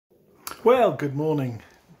Well, good morning,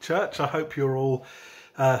 church. I hope you're all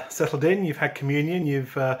settled in. You've had communion.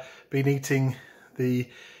 You've been eating the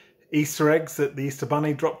Easter eggs that the Easter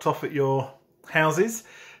Bunny dropped off at your houses.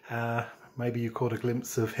 Maybe you caught a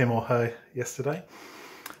glimpse of him or her yesterday.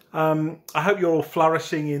 I hope you're all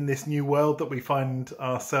flourishing in this new world that we find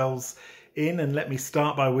ourselves in, and let me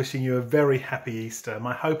start by wishing you a very happy Easter.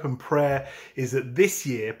 My hope and prayer is that this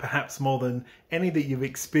year, perhaps more than any that you've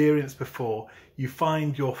experienced before, you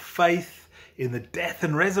find your faith in the death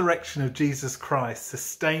and resurrection of Jesus Christ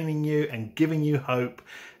sustaining you and giving you hope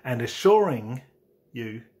and assuring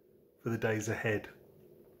you for the days ahead.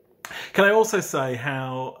 Can I also say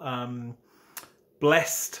how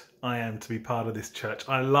blessed I am to be part of this church.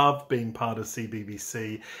 I love being part of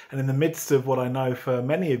CBBC, and in the midst of what I know for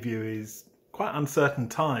many of you is quite uncertain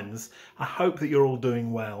times, I hope that you're all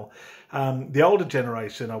doing well. The older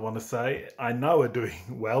generation, I want to say, I know are doing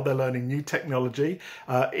well. They're learning new technology.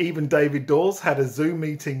 Even David Dawes had a Zoom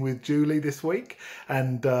meeting with Julie this week,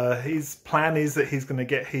 and his plan is that he's going to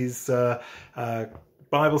get his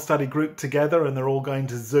Bible study group together, and they're all going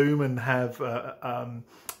to Zoom and have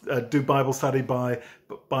do Bible study by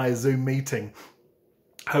a Zoom meeting.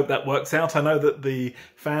 Hope that works out. I know that the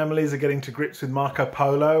families are getting to grips with Marco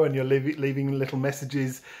Polo, and you're leaving little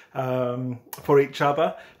messages for each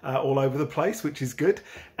other all over the place, which is good.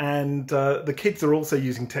 And the kids are also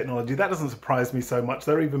using technology. That doesn't surprise me so much.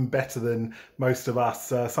 They're even better than most of us.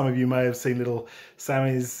 Some of you may have seen little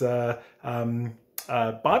Sammy's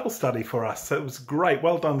Bible study for us. So it was great.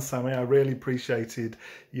 Well done, Sammy. I really appreciated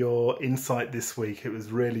your insight this week. It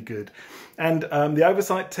was really good. And the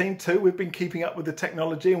oversight team too, we've been keeping up with the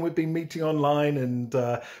technology, and we've been meeting online, and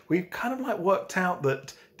we've kind of like worked out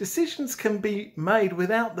that decisions can be made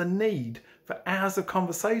without the need for hours of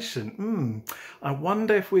conversation. I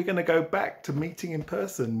wonder if we're going to go back to meeting in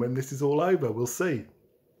person when this is all over. We'll see.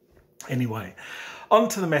 Anyway, on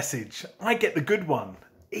to the message. I get the good one.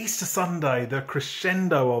 Easter Sunday, the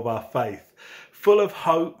crescendo of our faith, full of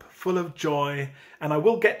hope, full of joy, and I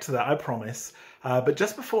will get to that, I promise. But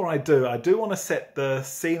just before I do want to set the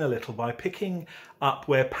scene a little by picking up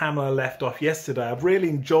where Pamela left off yesterday. I've really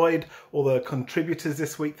enjoyed all the contributors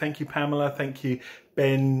this week. Thank you, Pamela. Thank you,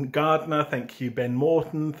 Ben Gardner. Thank you, Ben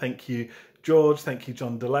Morton. Thank you, George. Thank you,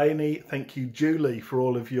 John Delaney. Thank you, Julie, for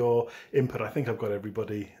all of your input. I think I've got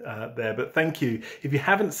everybody there, but thank you. If you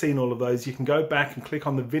haven't seen all of those, you can go back and click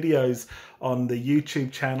on the videos on the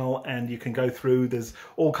YouTube channel, and you can go through. There's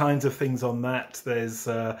all kinds of things on that. There's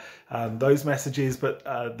those messages, but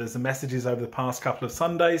there's the messages over the past couple of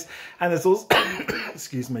Sundays, and there's also,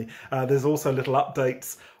 excuse me, there's also little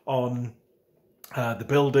updates on the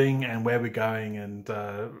building and where we're going, and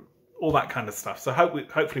all that kind of stuff. So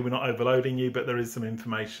hopefully we're not overloading you, but there is some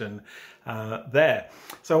information there.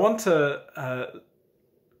 So I want to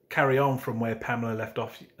carry on from where Pamela left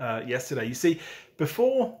off yesterday. You see,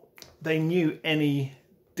 before they knew any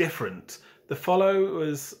different, the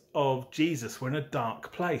followers of Jesus were in a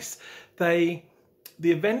dark place. The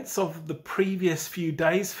events of the previous few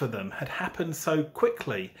days for them had happened so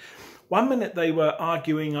quickly. One minute they were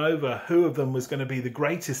arguing over who of them was going to be the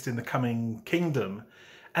greatest in the coming kingdom,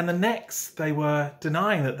 and the next, they were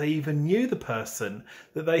denying that they even knew the person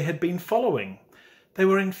that they had been following. They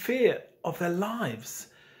were in fear of their lives,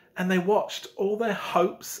 and they watched all their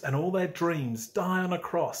hopes and all their dreams die on a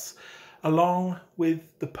cross, along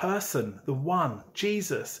with the person, the one,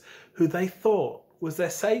 Jesus, who they thought was their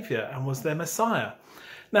saviour and was their Messiah.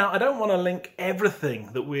 Now, I don't want to link everything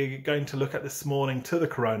that we're going to look at this morning to the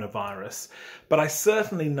coronavirus, but I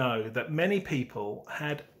certainly know that many people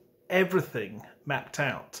had everything mapped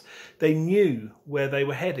out. They knew where they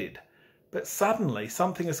were headed, but suddenly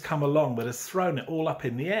something has come along that has thrown it all up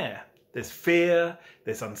in the air. There's fear,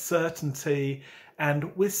 there's uncertainty,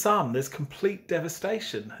 and with some there's complete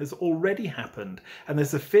devastation has already happened, and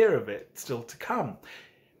there's a fear of it still to come.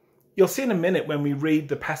 You'll see in a minute when we read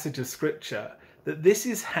the passage of scripture that this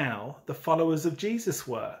is how the followers of Jesus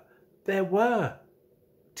were. There were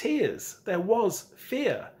tears, there was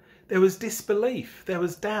fear, there was disbelief, there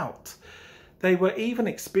was doubt. They were even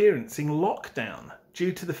experiencing lockdown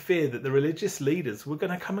due to the fear that the religious leaders were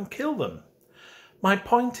going to come and kill them. My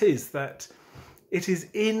point is that it is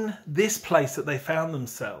in this place that they found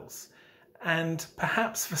themselves. And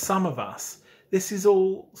perhaps for some of us, this is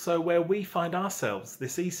also where we find ourselves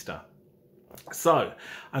this Easter. So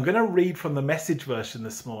I'm going to read from the Message version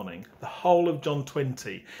this morning, the whole of John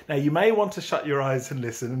 20. Now you may want to shut your eyes and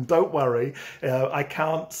listen, and don't worry, I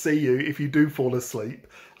can't see you if you do fall asleep.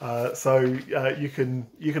 So you can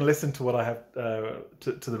listen to what I have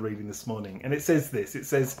to the reading this morning. And it says this, it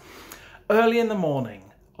says, "Early in the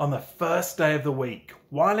morning On the first day of the week,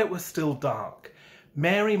 while it was still dark,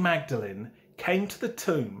 Mary Magdalene came to the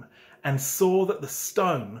tomb and saw that the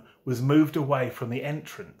stone was moved away from the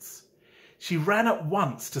entrance. She ran at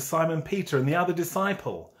once to Simon Peter and the other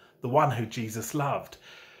disciple, the one who Jesus loved,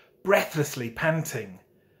 breathlessly panting,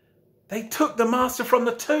 "They took the Master from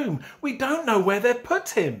the tomb. We don't know where they've put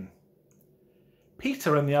him."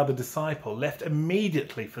 Peter and the other disciple left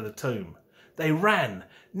immediately for the tomb. They ran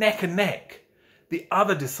neck and neck. The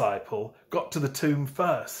other disciple got to the tomb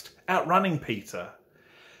first, outrunning Peter.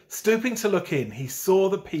 Stooping to look in, he saw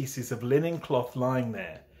the pieces of linen cloth lying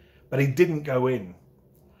there, but he didn't go in.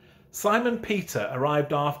 Simon Peter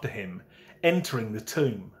arrived after him, entering the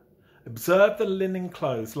tomb, observed the linen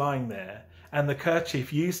clothes lying there, and the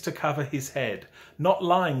kerchief used to cover his head, not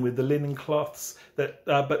lying with the linen cloths,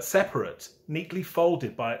 but separate, neatly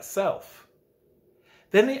folded by itself.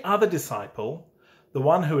 Then the other disciple, the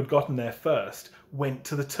one who had gotten there first, went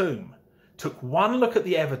to the tomb, took one look at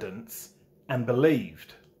the evidence, and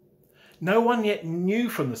believed. No one yet knew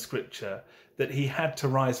from the scripture that he had to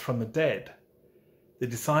rise from the dead. The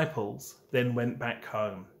disciples then went back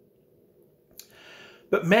home.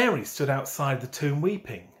 But Mary stood outside the tomb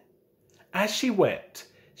weeping. As she wept,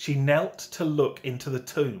 she knelt to look into the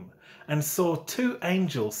tomb and saw two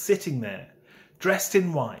angels sitting there, dressed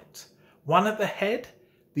in white, one at the head,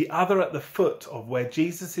 the other at the foot of where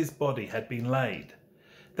Jesus' body had been laid.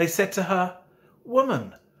 They said to her,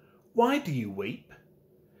 "Woman, why do you weep?"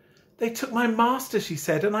 "They took my master," she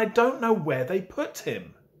said, "and I don't know where they put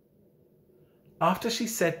him." After she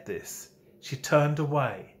said this, she turned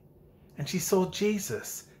away, and she saw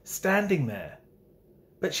Jesus standing there,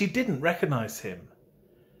 but she didn't recognize him.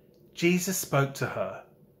 Jesus spoke to her,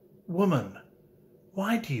 "Woman,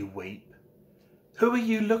 why do you weep? Who are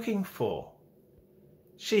you looking for?"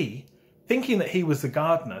 She, thinking that he was the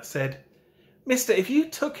gardener, said, "Mister, if you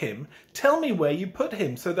took him, tell me where you put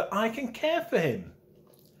him so that I can care for him."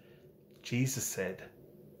 Jesus said,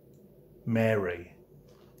 "Mary."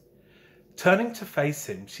 Turning to face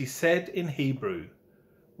him, she said in Hebrew,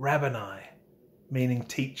 "Rabboni," meaning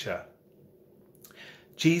teacher.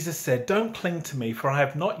 Jesus said, "Don't cling to me, for I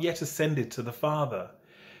have not yet ascended to the Father.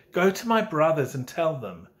 Go to my brothers and tell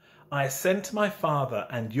them, I ascend to my Father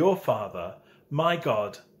and your Father, my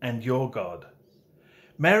God and your God."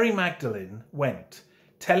 Mary Magdalene went,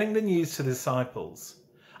 telling the news to the disciples,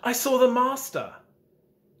 "I saw the Master."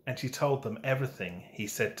 And she told them everything he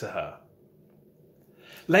said to her.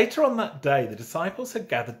 Later on that day, the disciples had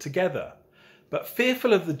gathered together, but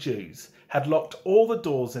fearful of the Jews, had locked all the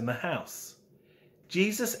doors in the house.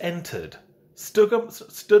 Jesus entered,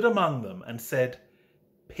 stood among them and said,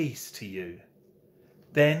 "Peace to you."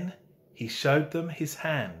 Then he showed them his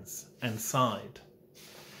hands and side.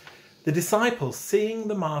 The disciples, seeing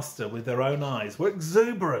the Master with their own eyes, were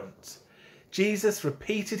exuberant. Jesus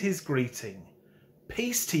repeated his greeting,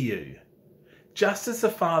 "Peace to you. Just as the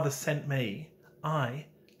Father sent me, I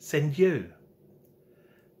send you."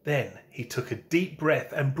 Then he took a deep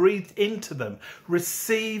breath and breathed into them.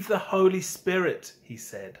 "Receive the Holy Spirit," he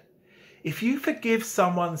said. "If you forgive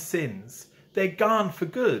someone's sins, they're gone for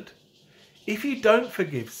good. If you don't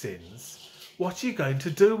forgive sins, what are you going to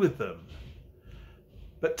do with them?"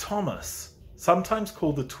 But Thomas, sometimes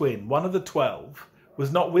called the twin, one of the 12,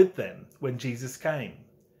 was not with them when Jesus came.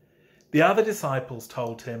 The other disciples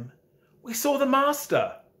told him, "We saw the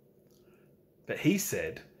Master." But he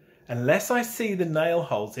said, "Unless I see the nail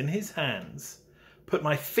holes in his hands, put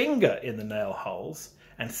my finger in the nail holes,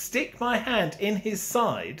 and stick my hand in his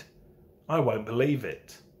side, I won't believe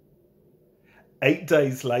it." 8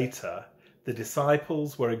 days later, the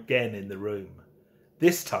disciples were again in the room.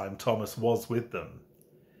 This time Thomas was with them.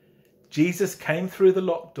 Jesus came through the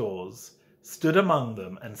locked doors, stood among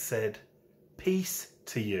them and said, "Peace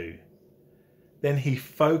to you." Then he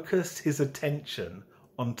focused his attention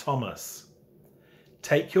on Thomas.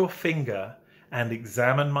 "Take your finger and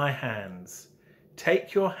examine my hands.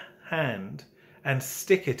 Take your hand and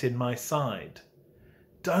stick it in my side.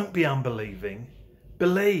 Don't be unbelieving,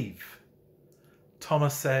 believe."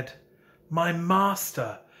 Thomas said, "My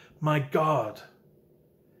Master, my God."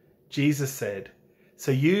 Jesus said,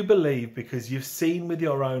 "So you believe because you've seen with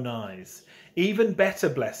your own eyes. Even better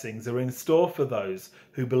blessings are in store for those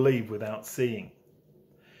who believe without seeing."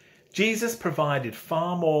 Jesus provided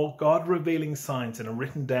far more God-revealing signs than are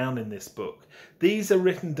written down in this book. These are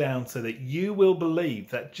written down so that you will believe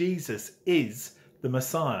that Jesus is the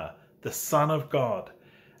Messiah, the Son of God,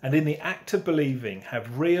 and in the act of believing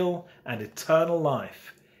have real and eternal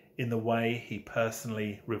life in the way he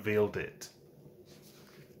personally revealed it.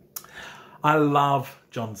 I love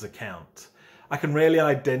John's account. I can really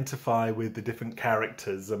identify with the different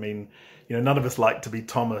characters. I mean, you know, none of us like to be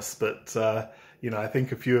Thomas, but you know, I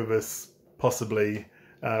think a few of us possibly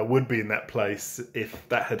would be in that place if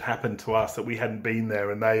that had happened to us, that we hadn't been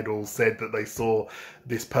there and they had all said that they saw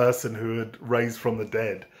this person who had raised from the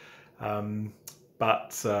dead.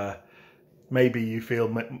 But maybe you feel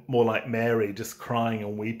more like Mary, just crying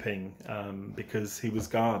and weeping because he was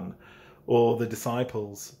gone, or the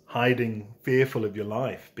disciples hiding, fearful of your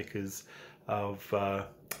life because of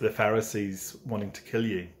the Pharisees wanting to kill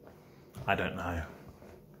you. I don't know.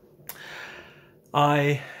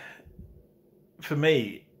 For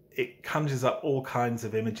me, it conjures up all kinds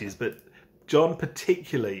of images, but John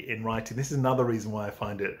particularly in writing, this is another reason why I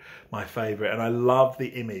find it my favourite, and I love the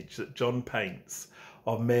image that John paints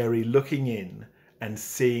of Mary looking in and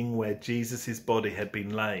seeing where Jesus' body had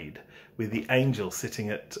been laid, with the angel sitting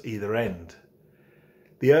at either end.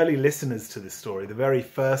 The early listeners to this story, the very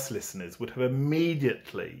first listeners, would have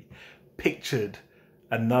immediately pictured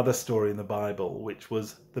another story in the Bible, which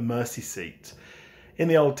was the mercy seat. In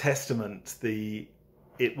the Old Testament,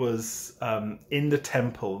 it was in the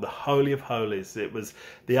temple, the Holy of Holies. It was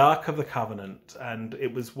the Ark of the Covenant, and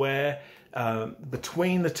it was where,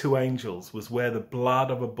 between the two angels, was where the blood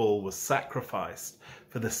of a bull was sacrificed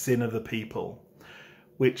for the sin of the people,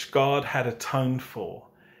 which God had atoned for.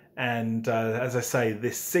 And as I say,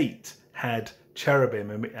 this seat had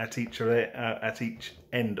cherubim at each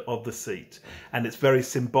end of the seat, and it's very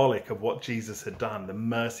symbolic of what Jesus had done, the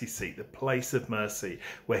mercy seat, the place of mercy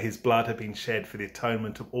where his blood had been shed for the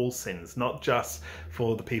atonement of all sins, not just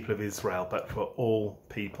for the people of Israel but for all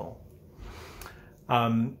people.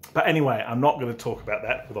 But anyway, I'm not going to talk about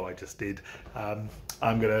that, although I just did. I'm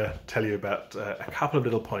going to tell you about a couple of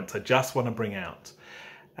little points I just want to bring out.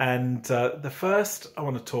 And the first I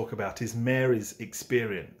want to talk about is Mary's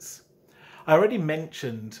experience. I already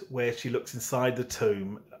mentioned where she looks inside the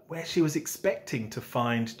tomb, where she was expecting to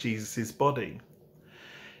find Jesus' body.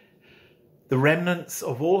 The remnants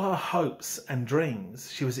of all her hopes and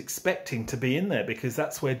dreams, she was expecting to be in there because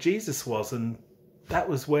that's where Jesus was, and that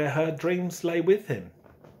was where her dreams lay with him.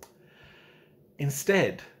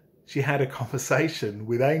 Instead, she had a conversation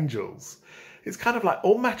with angels. It's kind of like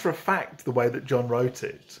all matter of fact the way that John wrote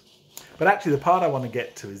it. But actually the part I want to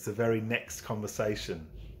get to is the very next conversation.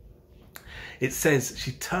 It says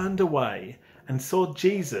she turned away and saw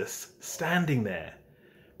Jesus standing there,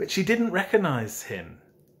 but she didn't recognize him.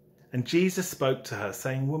 And Jesus spoke to her,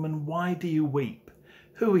 saying, "Woman, why do you weep?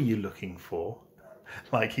 Who are you looking for?"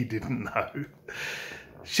 Like he didn't know.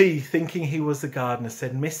 She, thinking he was the gardener,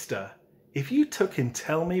 said, "Mister, if you took him,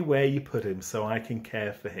 tell me where you put him so I can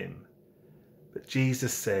care for him." But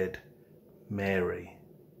Jesus said, "Mary."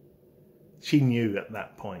 She knew at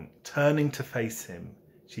that point. Turning to face him,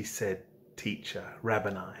 she said, "Teacher,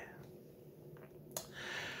 Rabboni."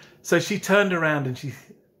 So she turned around and she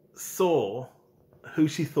saw who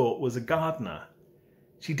she thought was a gardener.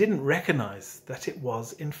 She didn't recognize that it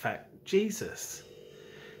was, in fact, Jesus.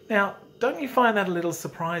 Now, don't you find that a little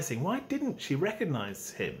surprising? Why didn't she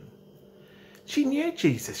recognize him? She knew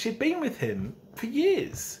Jesus. She'd been with him for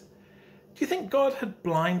years. Do you think God had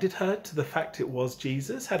blinded her to the fact it was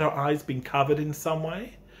Jesus? Had her eyes been covered in some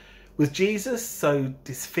way? Was Jesus so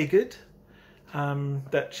disfigured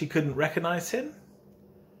that she couldn't recognize him?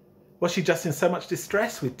 Was she just in so much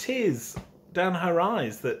distress with tears down her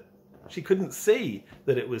eyes that she couldn't see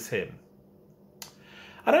that it was him?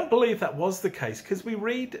 I don't believe that was the case, because we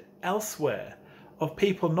read elsewhere of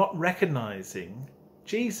people not recognizing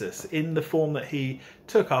Jesus in the form that he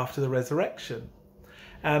took after the resurrection.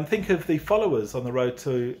 Think of the followers on the road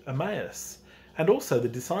to Emmaus, and also the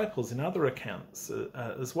disciples in other accounts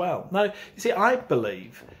as well. Now, you see, I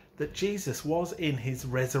believe that Jesus was in his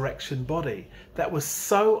resurrection body that was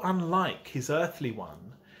so unlike his earthly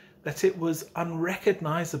one that it was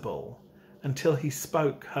unrecognizable until he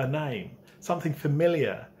spoke her name, something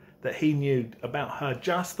familiar that he knew about her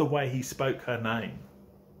just the way he spoke her name.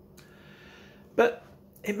 But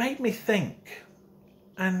it made me think,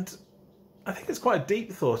 and I think it's quite a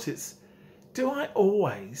deep thought. It's, do I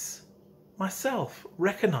always myself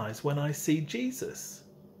recognize when I see Jesus?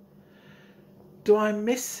 Do I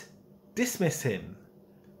dismiss him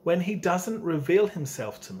when he doesn't reveal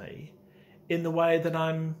himself to me in the way that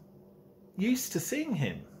I'm used to seeing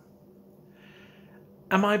him?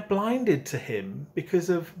 Am I blinded to him because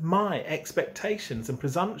of my expectations and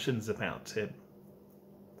presumptions about him?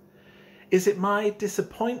 Is it my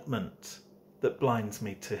disappointment that blinds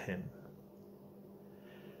me to him?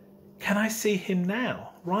 Can I see him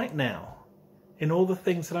now, right now, in all the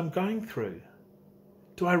things that I'm going through?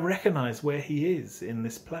 Do I recognize where he is in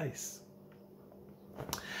this place?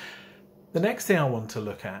 The next thing I want to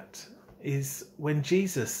look at is when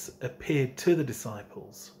Jesus appeared to the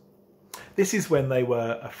disciples. This is when they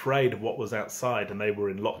were afraid of what was outside and they were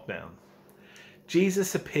in lockdown.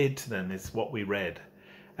 Jesus appeared to them, is what we read,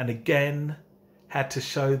 and again had to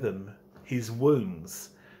show them his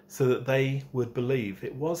wounds so that they would believe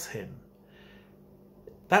it was him.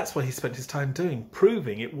 That's what he spent his time doing,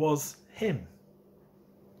 proving it was him.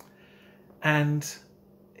 And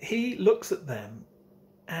he looks at them,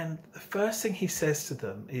 and the first thing he says to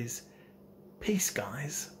them is, "Peace,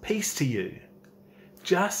 guys, peace to you.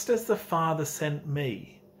 Just as the Father sent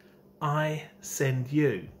me, I send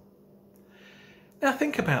you." Now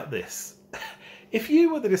think about this. If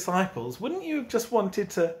you were the disciples, wouldn't you have just wanted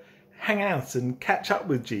to hang out and catch up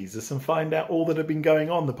with Jesus and find out all that had been going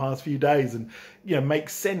on the past few days and, make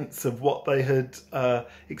sense of what they had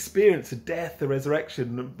experienced, the death, the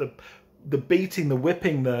resurrection, the beating, the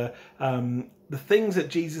whipping, the things that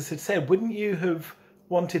Jesus had said? Wouldn't you have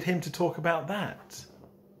wanted him to talk about that?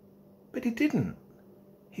 But he didn't.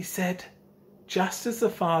 He said, "Just as the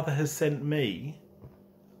Father has sent me,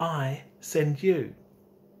 I send you."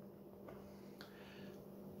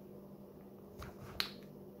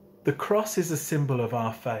 The cross is a symbol of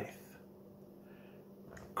our faith.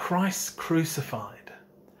 Christ crucified.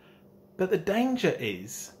 But the danger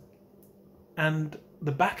is, and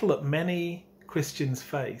the battle that many Christians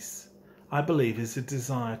face, I believe, is a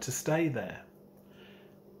desire to stay there.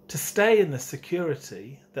 To stay in the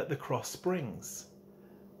security that the cross brings.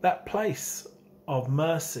 That place of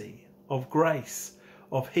mercy, of grace,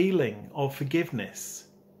 of healing, of forgiveness.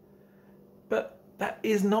 But that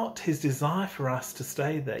is not his desire for us to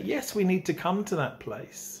stay there. Yes, we need to come to that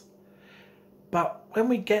place. But when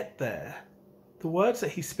we get there, the words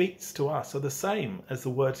that he speaks to us are the same as the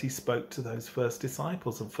words he spoke to those first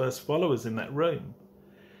disciples and first followers in that room.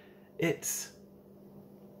 It's,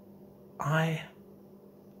 "I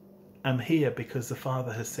am here because the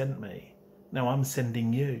Father has sent me. Now I'm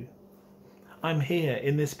sending you. I'm here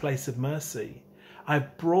in this place of mercy. I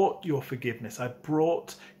brought your forgiveness. I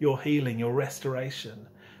brought your healing, your restoration.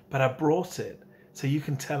 But I brought it so you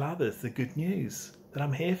can tell others the good news, that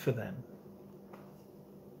I'm here for them."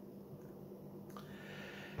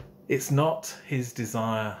 It's not his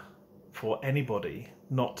desire for anybody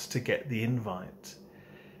not to get the invite.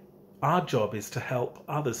 Our job is to help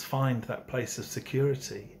others find that place of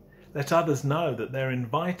security. Let others know that they're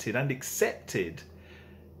invited and accepted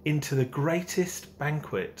into the greatest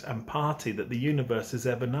banquet and party that the universe has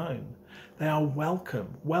ever known. They are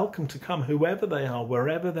welcome to come, whoever they are,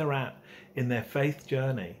 wherever they're at in their faith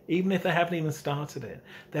journey, even if they haven't even started it.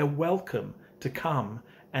 They're welcome to come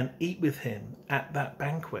and eat with him at that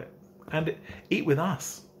banquet and eat with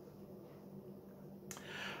us.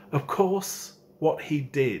 Of course, what he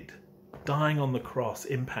did, dying on the cross,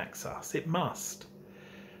 impacts us. It must.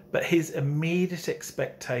 But his immediate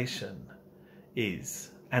expectation is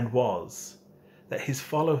and was that his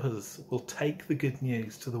followers will take the good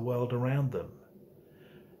news to the world around them.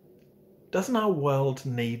 Doesn't our world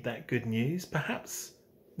need that good news? Perhaps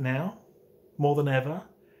now, more than ever.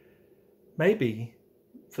 Maybe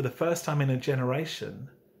for the first time in a generation,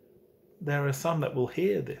 there are some that will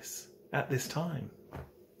hear this at this time.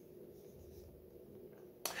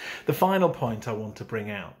 The final point I want to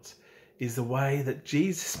bring out is the way that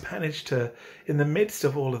Jesus managed to, in the midst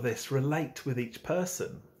of all of this, relate with each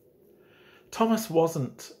person. Thomas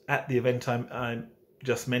wasn't at the event I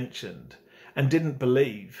just mentioned and didn't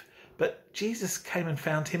believe, but Jesus came and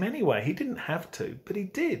found him anyway. He didn't have to, but he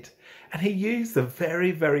did. And he used the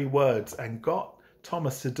very, very words and got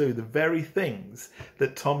Thomas to do the very things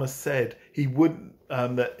that Thomas said he wouldn't,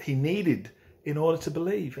 that he needed in order to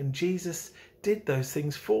believe. And Jesus did those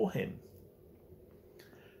things for him.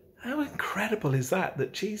 How incredible is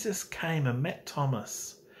that Jesus came and met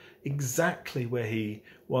Thomas exactly where he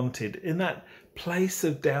wanted, in that place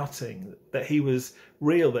of doubting that he was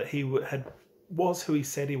real, that he was who he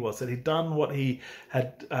said he was, that he'd done what he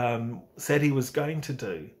had said he was going to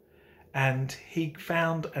do. And he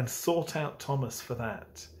found and sought out Thomas for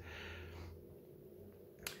that.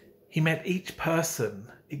 He met each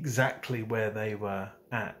person exactly where they were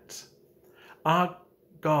at. Our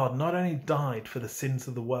God not only died for the sins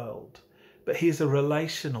of the world, but he is a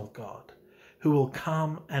relational God who will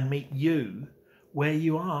come and meet you where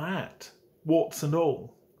you are at, warts and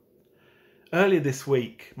all. Earlier this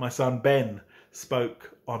week, my son Ben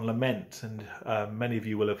spoke on lament, and many of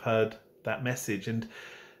you will have heard that message. And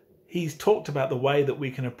he's talked about the way that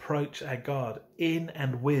we can approach our God in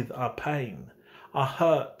and with our pain, our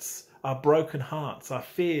hurts, our broken hearts, our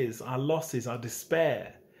fears, our losses, our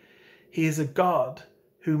despair. He is a God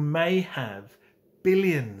who may have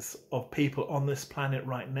billions of people on this planet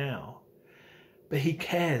right now, but he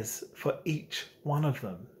cares for each one of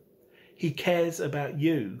them. He cares about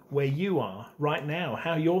you, where you are right now,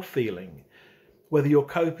 how you're feeling, whether you're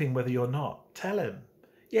coping, whether you're not. Tell him.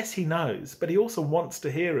 Yes, he knows, but he also wants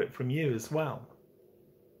to hear it from you as well.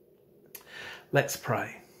 Let's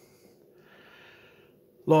pray.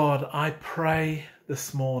 Lord, I pray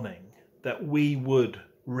this morning that we would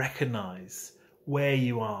recognize where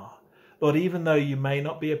you are. Lord, even though you may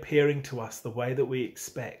not be appearing to us the way that we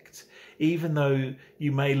expect, even though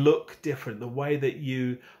you may look different, the way that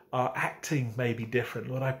you are acting may be different,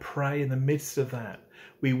 Lord, I pray in the midst of that,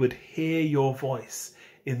 we would hear your voice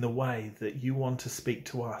in the way that you want to speak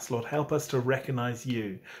to us. Lord, help us to recognize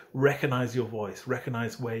you, recognize your voice,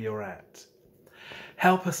 recognize where you're at.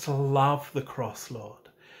 Help us to love the cross, Lord,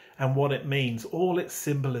 and what it means, all its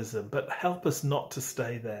symbolism, but help us not to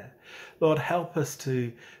stay there. Lord, help us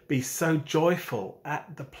to be so joyful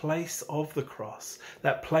at the place of the cross,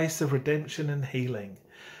 that place of redemption and healing,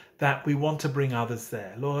 that we want to bring others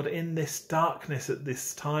there. Lord, in this darkness at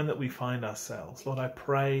this time that we find ourselves, Lord, I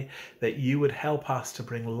pray that you would help us to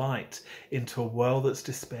bring light into a world that's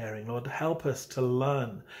despairing. Lord, help us to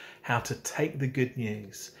learn how to take the good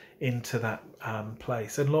news into that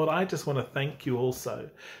place. And Lord, I just want to thank you also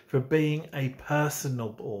for being a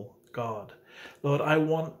personable God. Lord, I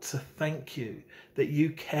want to thank you that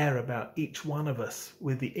you care about each one of us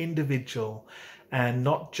with the individual and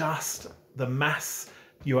not just the mass.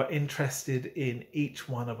 You are interested in each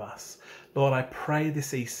one of us. Lord, I pray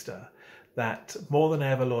this Easter that more than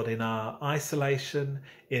ever, Lord, in our isolation,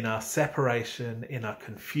 in our separation, in our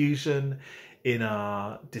confusion, in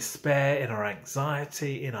our despair, in our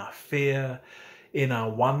anxiety, in our fear, in our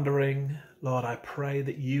wondering, Lord, I pray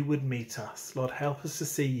that you would meet us. Lord, help us to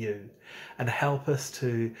see you and help us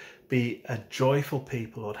to be a joyful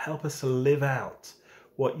people. Lord, help us to live out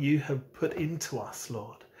what you have put into us,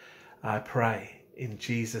 Lord. I pray in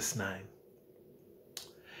Jesus' name.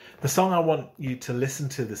 The song I want you to listen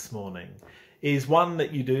to this morning is one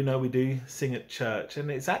that you do know we do sing at church,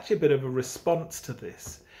 and it's actually a bit of a response to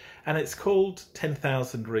this. And it's called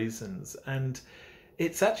 10,000 Reasons, and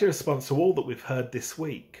it's actually a response to all that we've heard this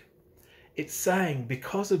week. It's saying,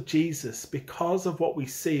 because of Jesus, because of what we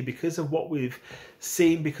see, because of what we've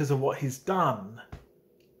seen, because of what he's done,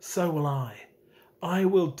 so will I. I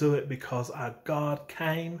will do it because our God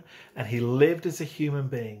came and he lived as a human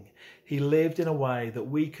being. He lived in a way that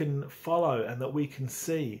we can follow and that we can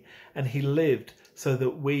see. And he lived so that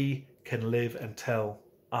we can live and tell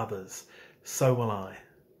others. So will I.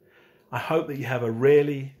 I hope that you have a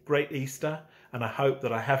really great Easter, and I hope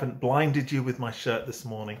that I haven't blinded you with my shirt this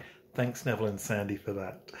morning. Thanks, Neville and Sandy, for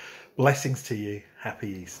that. Blessings to you. Happy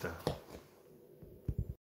Easter.